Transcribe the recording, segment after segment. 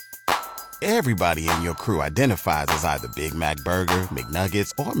Everybody in your crew identifies as either Big Mac Burger,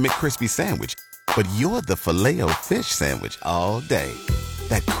 McNuggets, or McCrispy Sandwich. But you're the Filet-O-Fish Sandwich all day.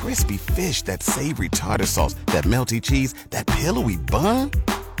 That crispy fish, that savory tartar sauce, that melty cheese, that pillowy bun.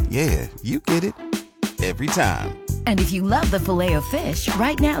 Yeah, you get it. Every time. And if you love the Filet-O-Fish,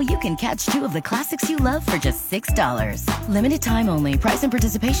 right now you can catch two of the classics you love for just $6. Limited time only. Price and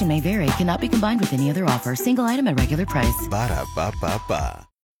participation may vary. Cannot be combined with any other offer. Single item at regular price. Ba-da-ba-ba-ba.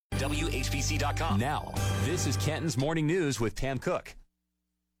 WHBC.com. Now, this is Canton's Morning News with Pam Cook.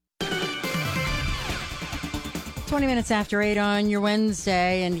 20 minutes after 8 on your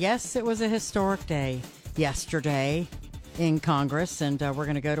Wednesday. And yes, it was a historic day yesterday in Congress. And we're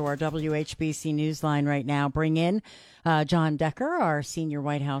going to go to our WHBC Newsline right now. Bring in Jon Decker, our senior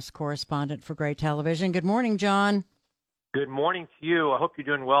White House correspondent for Gray Television. Good morning, John. Good morning to you. I hope you're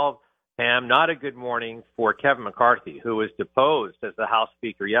doing well, Pam. Not a good morning for Kevin McCarthy, who was deposed as the House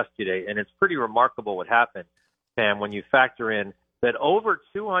Speaker yesterday. And it's pretty remarkable what happened, Pam, when you factor in that over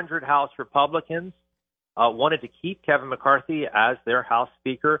 200 House Republicans wanted to keep Kevin McCarthy as their House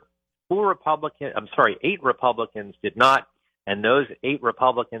Speaker. 8 Republicans did not, and those 8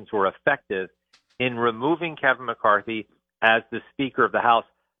 Republicans were effective in removing Kevin McCarthy as the Speaker of the House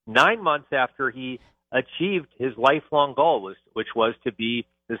 9 months after he achieved his lifelong goal, which was to be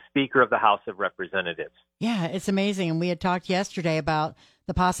the Speaker of the House of Representatives. Yeah, it's amazing. And we had talked yesterday about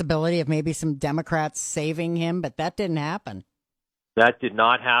the possibility of maybe some Democrats saving him, but that didn't happen. That did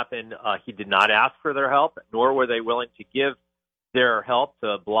not happen. He did not ask for their help, nor were they willing to give their help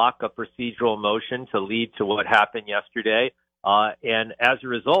to block a procedural motion to lead to what happened yesterday. And as a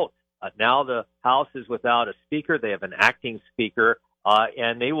result, now the House is without a speaker. They have an acting speaker,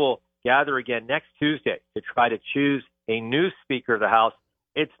 and they will gather again next Tuesday to try to choose a new Speaker of the House.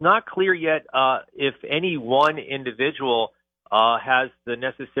 It's not clear yet if any one individual has the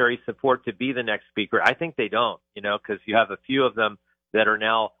necessary support to be the next speaker. I think they don't, because you have a few of them that are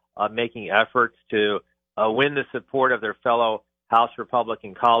now making efforts to win the support of their fellow House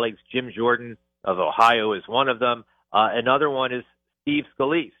Republican colleagues. Jim Jordan of Ohio is one of them. Another one is Steve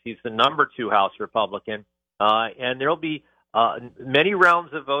Scalise. He's the number 2 House Republican. And there'll be many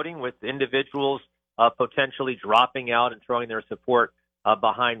rounds of voting with individuals potentially dropping out and throwing their support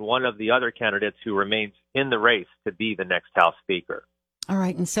behind one of the other candidates who remains in the race to be the next House Speaker. All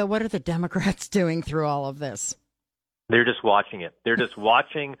right. And so what are the Democrats doing through all of this? They're just watching it. They're just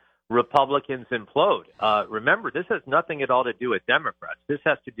watching Republicans implode. Remember, this has nothing at all to do with Democrats. This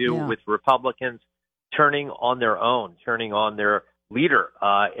has to do with Republicans turning on their own, turning on their leader,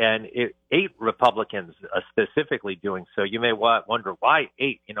 and 8 Republicans specifically doing so. You may wonder why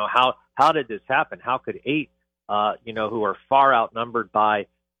 8. How did this happen? How could 8 who are far outnumbered by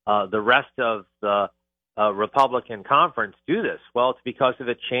the rest of the Republican conference do this? Well, it's because of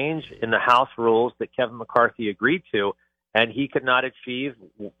a change in the House rules that Kevin McCarthy agreed to, and he could not achieve,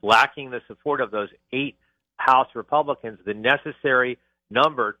 lacking the support of those 8 House Republicans, the necessary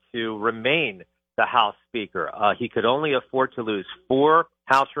number to remain the House Speaker. He could only afford to lose 4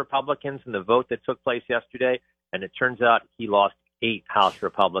 House Republicans in the vote that took place yesterday, and it turns out he lost 8 House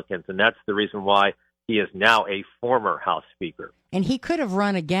Republicans, and that's the reason why he is now a former House Speaker. And he could have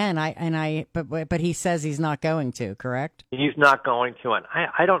run again, but he says he's not going to, correct? He's not going to, and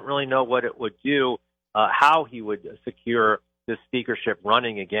I don't really know what it would do, how he would secure the speakership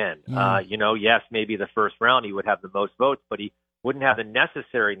running again. Yeah. Yes, maybe the first round he would have the most votes, but he wouldn't have the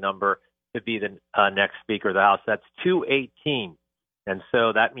necessary number to be the next Speaker of the House. That's 218, and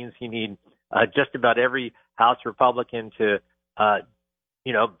so that means you need just about every House Republican to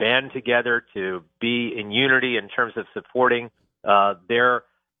band together to be in unity in terms of supporting their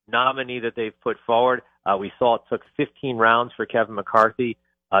nominee that they've put forward. We saw it took 15 rounds for Kevin McCarthy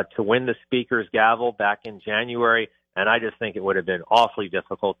to win the Speaker's gavel back in January, and I just think it would have been awfully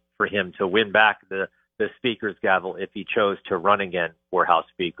difficult for him to win back the Speaker's gavel if he chose to run again for House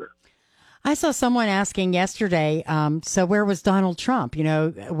Speaker. I saw someone asking yesterday, so where was Donald Trump?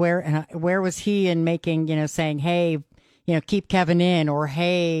 Where was he in making, saying, hey, keep Kevin in, or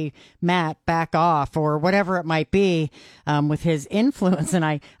hey, Matt, back off, or whatever it might be, with his influence. And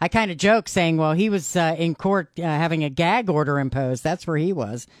I kind of joke saying, well, he was in court having a gag order imposed. That's where he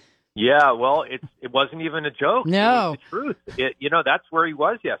was. Yeah, well, it wasn't even a joke. No. It was the truth. That's where he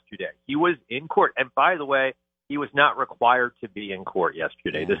was yesterday. He was in court. And by the way, he was not required to be in court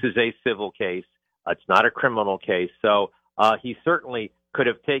yesterday. Yeah. This is a civil case. It's not a criminal case. So he certainly could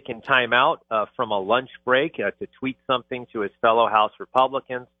have taken time out from a lunch break to tweet something to his fellow House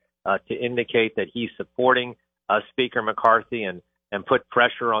Republicans to indicate that he's supporting Speaker McCarthy and put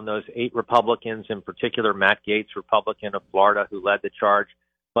pressure on those 8 Republicans, in particular Matt Gaetz, Republican of Florida, who led the charge.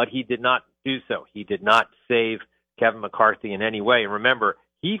 But he did not do so. He did not save Kevin McCarthy in any way. And remember,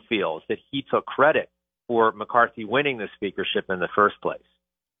 he feels that he took credit for McCarthy winning the speakership in the first place.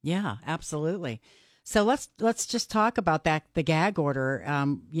 Yeah, absolutely. So let's just talk about that, the gag order.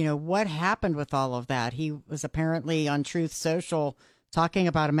 What happened with all of that? He was apparently on Truth Social talking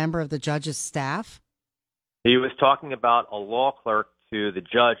about a member of the judge's staff. He was talking about a law clerk to the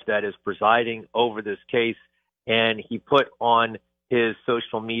judge that is presiding over this case, and he put on his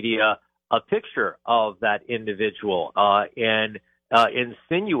social media a picture of that individual and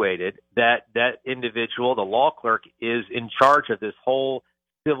insinuated that that individual, the law clerk, is in charge of this whole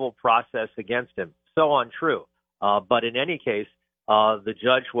civil process against him. So untrue. But in any case, the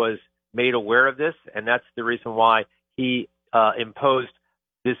judge was made aware of this, and that's the reason why he imposed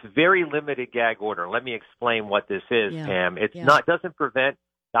this very limited gag order. Let me explain what this is, Pam. It's not doesn't prevent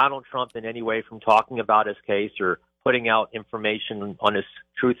Donald Trump in any way from talking about his case or putting out information on his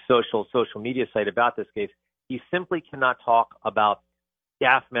Truth social media site about this case. He simply cannot talk about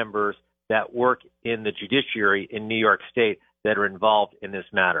staff members that work in the judiciary in New York State that are involved in this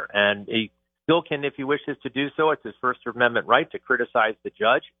matter. And he still can, if he wishes to do so. It's his First Amendment right to criticize the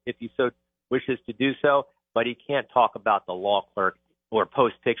judge if he so wishes to do so, but he can't talk about the law clerk or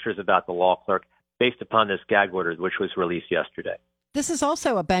post pictures about the law clerk based upon this gag order, which was released yesterday. This is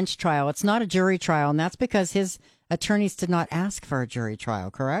also a bench trial. It's not a jury trial, and that's because his attorneys did not ask for a jury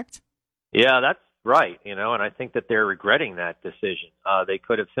trial, correct? Yeah, that's right. And I think that they're regretting that decision. They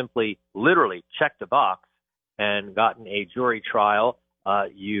could have simply literally checked a box and gotten a jury trial.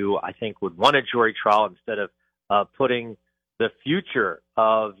 You, I think, would want a jury trial instead of putting the future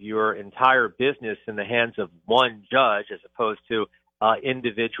of your entire business in the hands of one judge as opposed to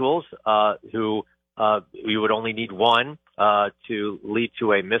individuals who you would only need one to lead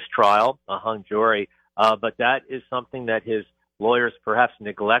to a mistrial, a hung jury. But that is something that his lawyers perhaps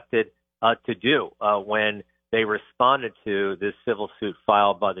neglected to do when they responded to this civil suit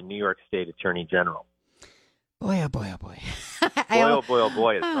filed by the New York State Attorney General. Boy, oh boy, oh boy. Boy, oh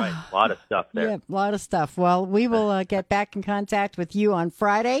boy, is right. A lot of stuff there. Yeah, a lot of stuff. Well, we will get back in contact with you on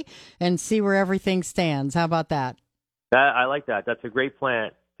Friday and see where everything stands. How about that? I like that. That's a great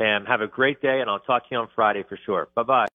plan, Pam. Have a great day, and I'll talk to you on Friday for sure. Bye-bye.